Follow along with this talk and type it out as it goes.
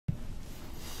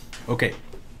Okay.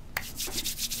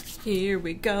 Here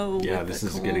we go. Yeah, this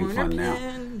is getting fun now.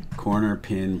 Corner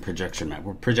pin projection map.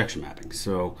 We're projection mapping.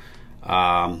 So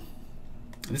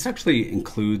this actually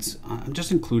includes, I'm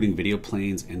just including video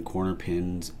planes and corner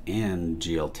pins and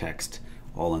GL text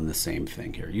all in the same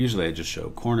thing here. Usually I just show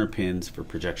corner pins for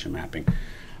projection mapping.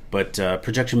 But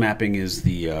projection mapping is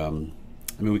the, I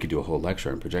mean, we could do a whole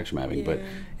lecture on projection mapping, but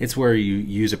it's where you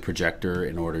use a projector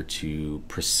in order to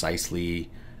precisely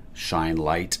shine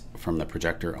light from the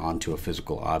projector onto a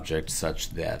physical object such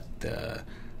that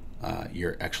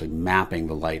you're actually mapping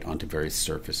the light onto various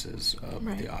surfaces of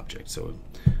the object. So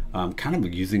kind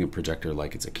of using a projector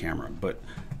like it's a camera, but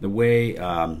the way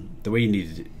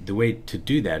to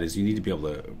do that is you need to be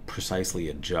able to precisely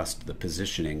adjust the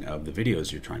positioning of the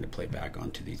videos you're trying to play back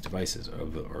onto these devices,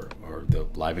 or the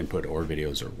live input or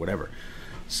videos or whatever.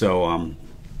 So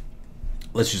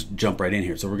let's just jump right in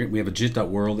here. So we have a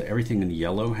jit.world. Everything in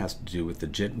yellow has to do with the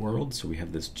jit world. So we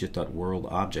have this jit.world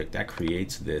object that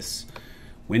creates this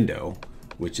window,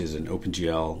 which is an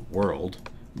OpenGL world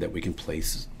that we can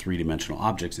place three-dimensional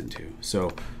objects into.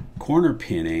 So corner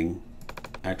pinning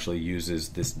actually uses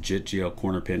this JitGL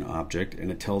corner pin object,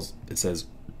 and it says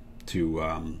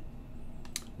to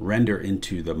render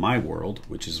into the my world,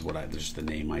 which is just the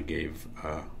name I gave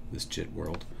this JIT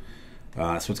world.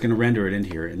 So it's going to render it in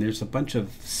here, and there's a bunch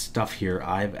of stuff here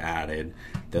I've added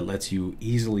that lets you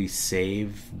easily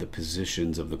save the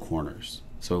positions of the corners.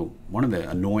 So one of the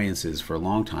annoyances for a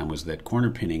long time was that corner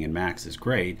pinning in Max is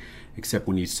great, except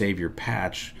when you save your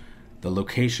patch, the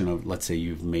location of, let's say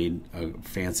you've made a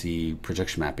fancy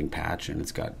projection mapping patch and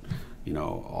it's got, you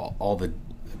know, all the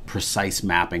precise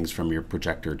mappings from your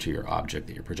projector to your object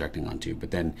that you're projecting onto, but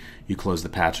then you close the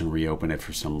patch and reopen it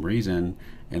for some reason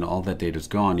and all that data is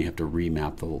gone. You have to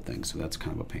remap the whole thing, so that's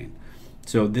kind of a pain.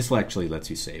 So this actually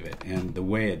lets you save it, and the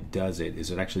way it does it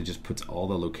is it actually just puts all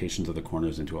the locations of the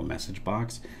corners into a message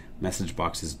box. Message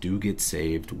boxes do get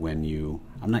saved when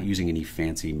I'm not using any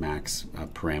fancy Max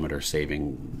parameter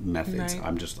saving methods.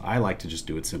 Right. I like to just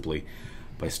do it simply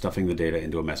by stuffing the data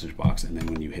into a message box, and then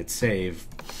when you hit save,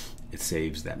 it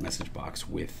saves that message box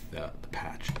with the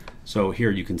patch. So here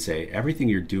you can say everything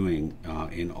you're doing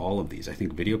in all of these. I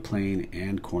think video plane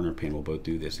and corner pin will both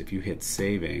do this. If you hit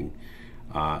saving,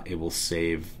 it will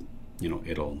save, you know,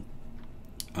 it'll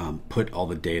put all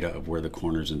the data of where the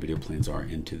corners and video planes are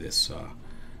into this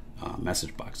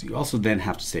message box. You also then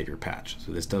have to save your patch.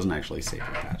 So this doesn't actually save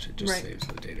your patch, it just saves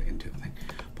the data into the thing.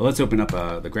 But let's open up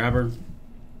the grabber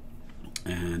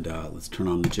and let's turn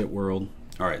on the JIT world.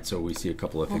 All right, so we see a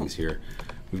couple of things here.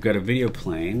 We've got a video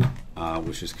plane,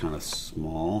 which is kind of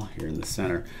small here in the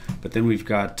center, but then we've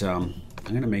got, I'm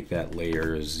going to make that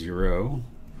layer 0,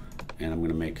 and I'm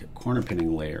going to make corner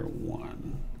pinning layer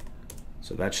 1.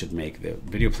 So that should make the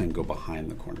video plane go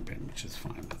behind the corner pin, which is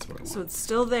fine. That's what I want. So it's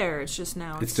still there. It's just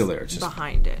now it's still there. It's just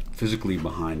behind it. Physically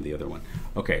behind the other one.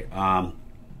 Okay.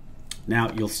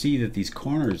 Now you'll see that these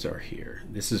corners are here.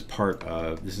 This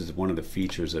is one of the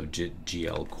features of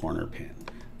JitGL corner pin.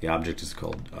 The object is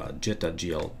called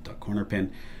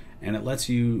jit.gl.cornerpin, and it lets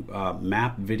you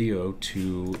map video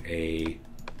to a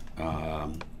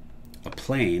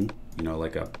plane, you know,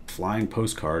 like a flying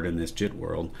postcard in this JIT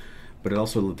world. But it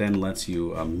also then lets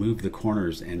you move the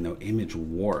corners, and the image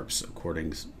warps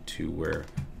according to where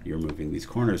you're moving these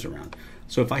corners around.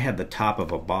 So if I had the top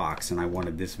of a box and I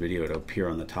wanted this video to appear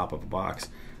on the top of a box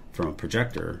from a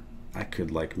projector, I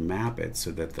could like map it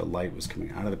so that the light was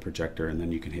coming out of the projector, and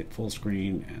then you can hit full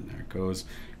screen, and there it goes.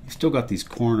 You've still got these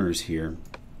corners here,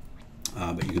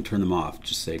 but you can turn them off.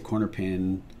 Just say corner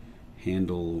pin,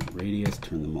 handle, radius,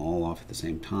 turn them all off at the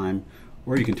same time,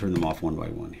 or you can turn them off one by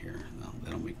one here.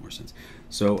 That'll make more sense.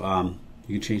 So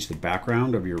you can change the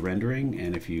background of your rendering,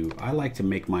 and I like to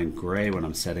make mine gray when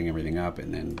I'm setting everything up,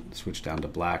 and then switch down to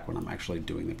black when I'm actually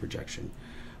doing the projection.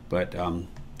 But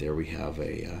there we have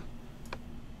a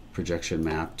projection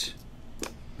mapped,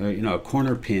 you know, a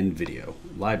corner pin video,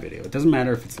 live video. It doesn't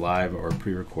matter if it's live or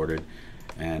pre-recorded,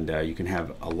 and you can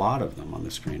have a lot of them on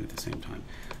the screen at the same time.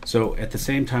 So at the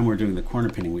same time we're doing the corner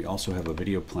pinning, we also have a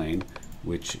video plane,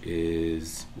 which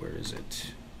is, where is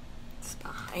it? It's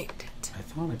behind it. I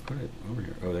thought I put it over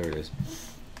here. Oh, there it is.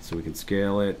 So we can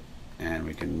scale it, and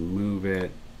we can move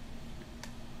it,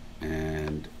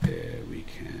 and we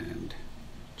can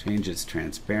change its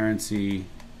transparency.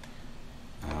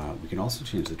 We can also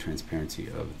change the transparency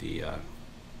of the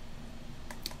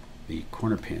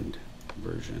corner pinned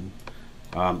version.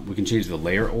 We can change the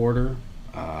layer order,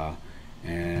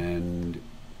 and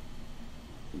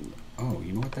oh,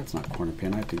 you know what? That's not corner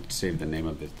pin. I have to save the name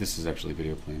of it. This is actually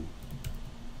video plane.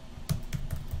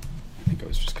 I think I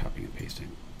was just copying and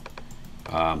pasting.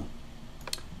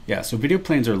 Yeah, so video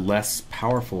planes are less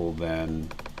powerful than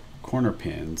corner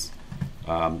pins.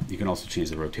 You can also change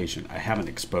the rotation. I haven't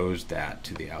exposed that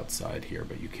to the outside here,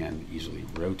 but you can easily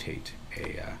rotate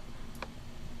a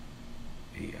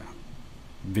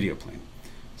video plane.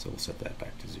 So we'll set that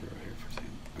back to 0 here for a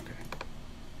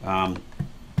second. Okay.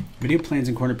 Video planes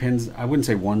and corner pins, I wouldn't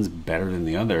say one's better than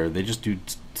the other. They just do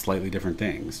slightly different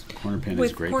things. Corner pin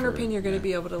is great. With corner pin, you're going to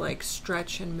be able to like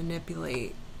stretch and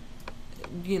manipulate,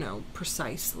 you know,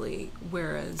 precisely.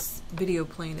 Whereas video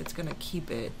plane, it's going to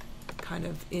keep it kind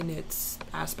of in its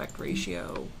aspect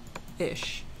ratio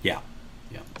ish. Yeah.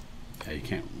 You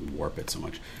can't warp it so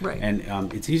much. Right.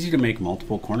 And it's easy to make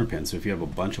multiple corner pins. So if you have a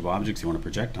bunch of objects you want to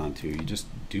project onto, you just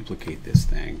duplicate this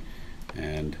thing,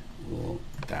 and well,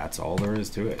 that's all there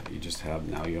is to it. You just have,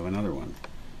 now you have another one.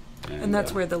 And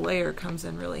that's where the layer comes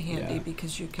in really handy, yeah.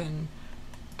 because you can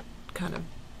kind of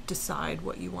decide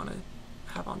what you want to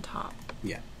have on top.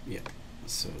 Yeah.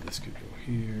 So this could go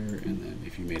here, and then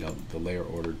if you made the layer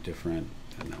order different,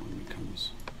 then that one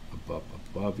becomes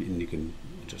above, and you can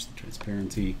adjust the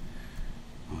transparency.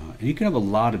 And you can have a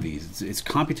lot of these. It's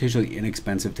computationally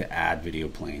inexpensive to add video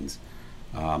planes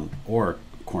or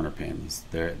corner pins.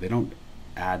 They don't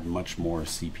add much more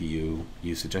CPU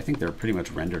usage. I think they're pretty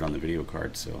much rendered on the video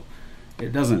card, so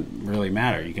it doesn't really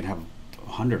matter. You can have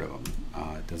 100 of them.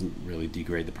 It doesn't really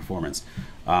degrade the performance.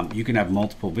 You can have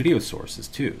multiple video sources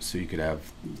too, so you could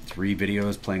have 3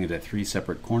 videos playing at 3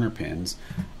 separate corner pins,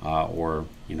 or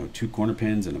 2 corner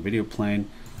pins and a video plane.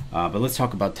 But let's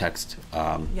talk about text.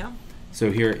 Yeah. So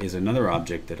here is another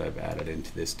object that I've added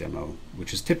into this demo,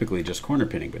 which is typically just corner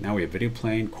pinning, but now we have video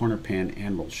plane, corner pin,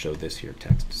 and we'll show this here,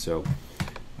 text. So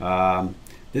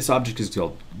this object is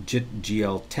called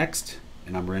JIT-GL text,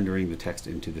 and I'm rendering the text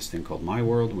into this thing called My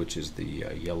World, which is the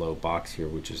yellow box here,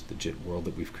 which is the JIT world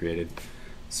that we've created.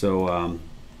 So I'm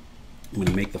going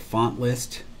to make the font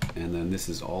list, and then this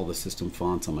is all the system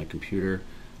fonts on my computer.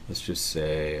 Let's just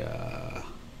say,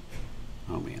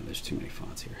 oh man, there's too many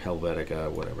fonts here.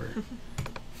 Helvetica, whatever.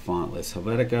 Font list,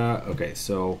 Helvetica. Okay,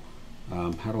 so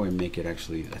how do I make it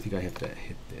actually? I think I have to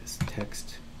hit this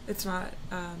text. It's not,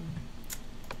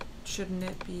 shouldn't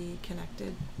it be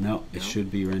connected? No, it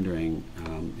should be rendering.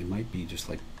 It might be just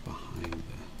like behind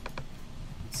the,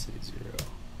 let's say 0.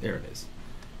 There it is.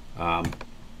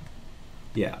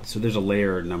 Yeah, so there's a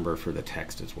layer number for the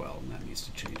text as well, and that needs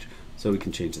to change. So we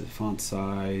can change the font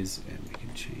size, and we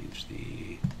can change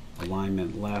the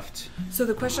alignment left. So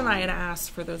the question I had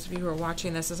asked for those of you who are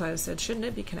watching this is, I said, shouldn't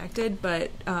it be connected?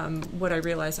 But what I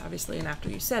realized, obviously, and after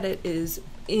you said it, is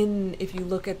if you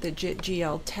look at the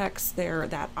JIT-GL text there,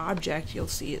 that object, you'll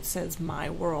see it says My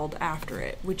World after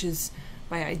it, which is,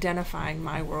 by identifying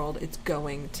My World, it's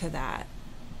going to that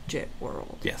JIT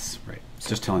world. Yes, right. It's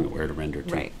just telling it where to render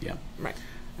to. Right. Yeah. Right.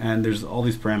 And there's all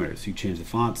these parameters. You change the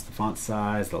fonts, the font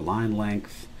size, the line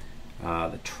length,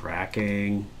 the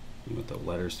tracking. You want the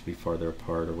letters to be farther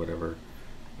apart or whatever,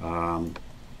 and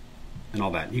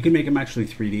all that. You can make them actually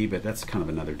 3D, but that's kind of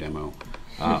another demo.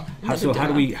 How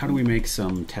do we make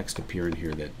some text appear in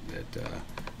here that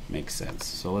makes sense?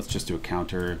 So let's just do a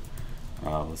counter.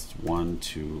 Let's 1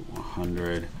 to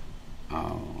 100,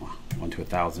 1 to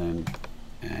 1,000,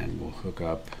 and we'll hook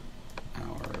up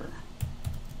our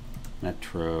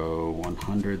Metro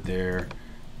 100 there.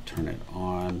 Turn it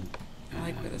on. I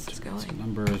like where this is going. Some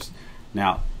numbers.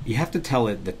 Now, you have to tell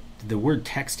it that the word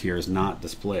text here is not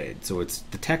displayed. So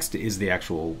the text is the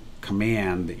actual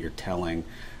command that you're telling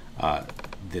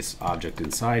this object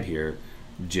inside here,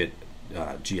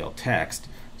 JIT-GL text.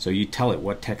 So you tell it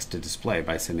what text to display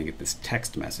by sending it this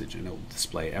text message, and it will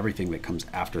display everything that comes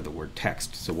after the word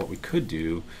text. So what we could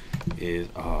do is,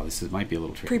 might be a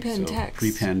little tricky. Prepend text.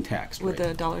 Prepend text. With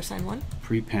right. the $1?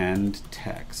 Prepend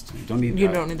text. You don't need the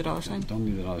 $1. Don't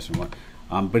need the $1.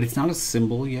 But it's not a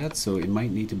symbol yet, so it might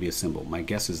need to be a symbol. My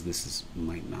guess is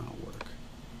might not work.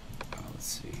 Let's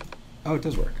see. Oh, it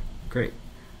does work. Great.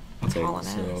 Okay,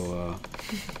 so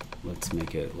let's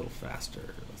make it a little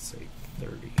faster. Let's say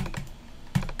 30.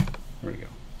 There we go.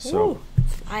 So,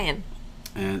 flying.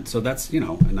 And so that's, a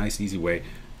nice, easy way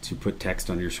to put text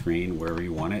on your screen wherever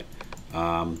you want it.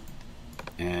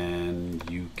 And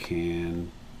you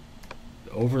can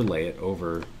overlay it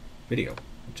over video,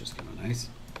 which is kind of nice.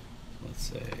 Let's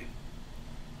say,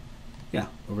 yeah,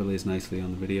 overlays nicely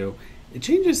on the video. It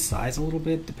changes size a little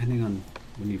bit depending on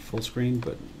when you full screen,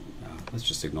 but let's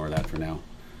just ignore that for now.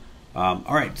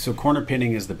 All right, so corner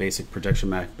pinning is the basic projection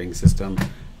mapping system.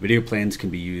 Video planes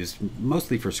can be used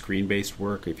mostly for screen-based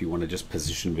work if you want to just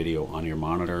position video on your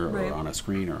monitor or on a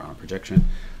screen or on a projection.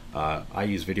 I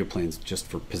use video planes just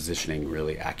for positioning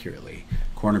really accurately.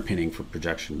 Corner pinning for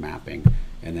projection mapping,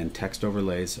 and then text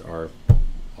overlays are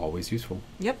always useful.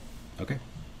 Yep. Okay.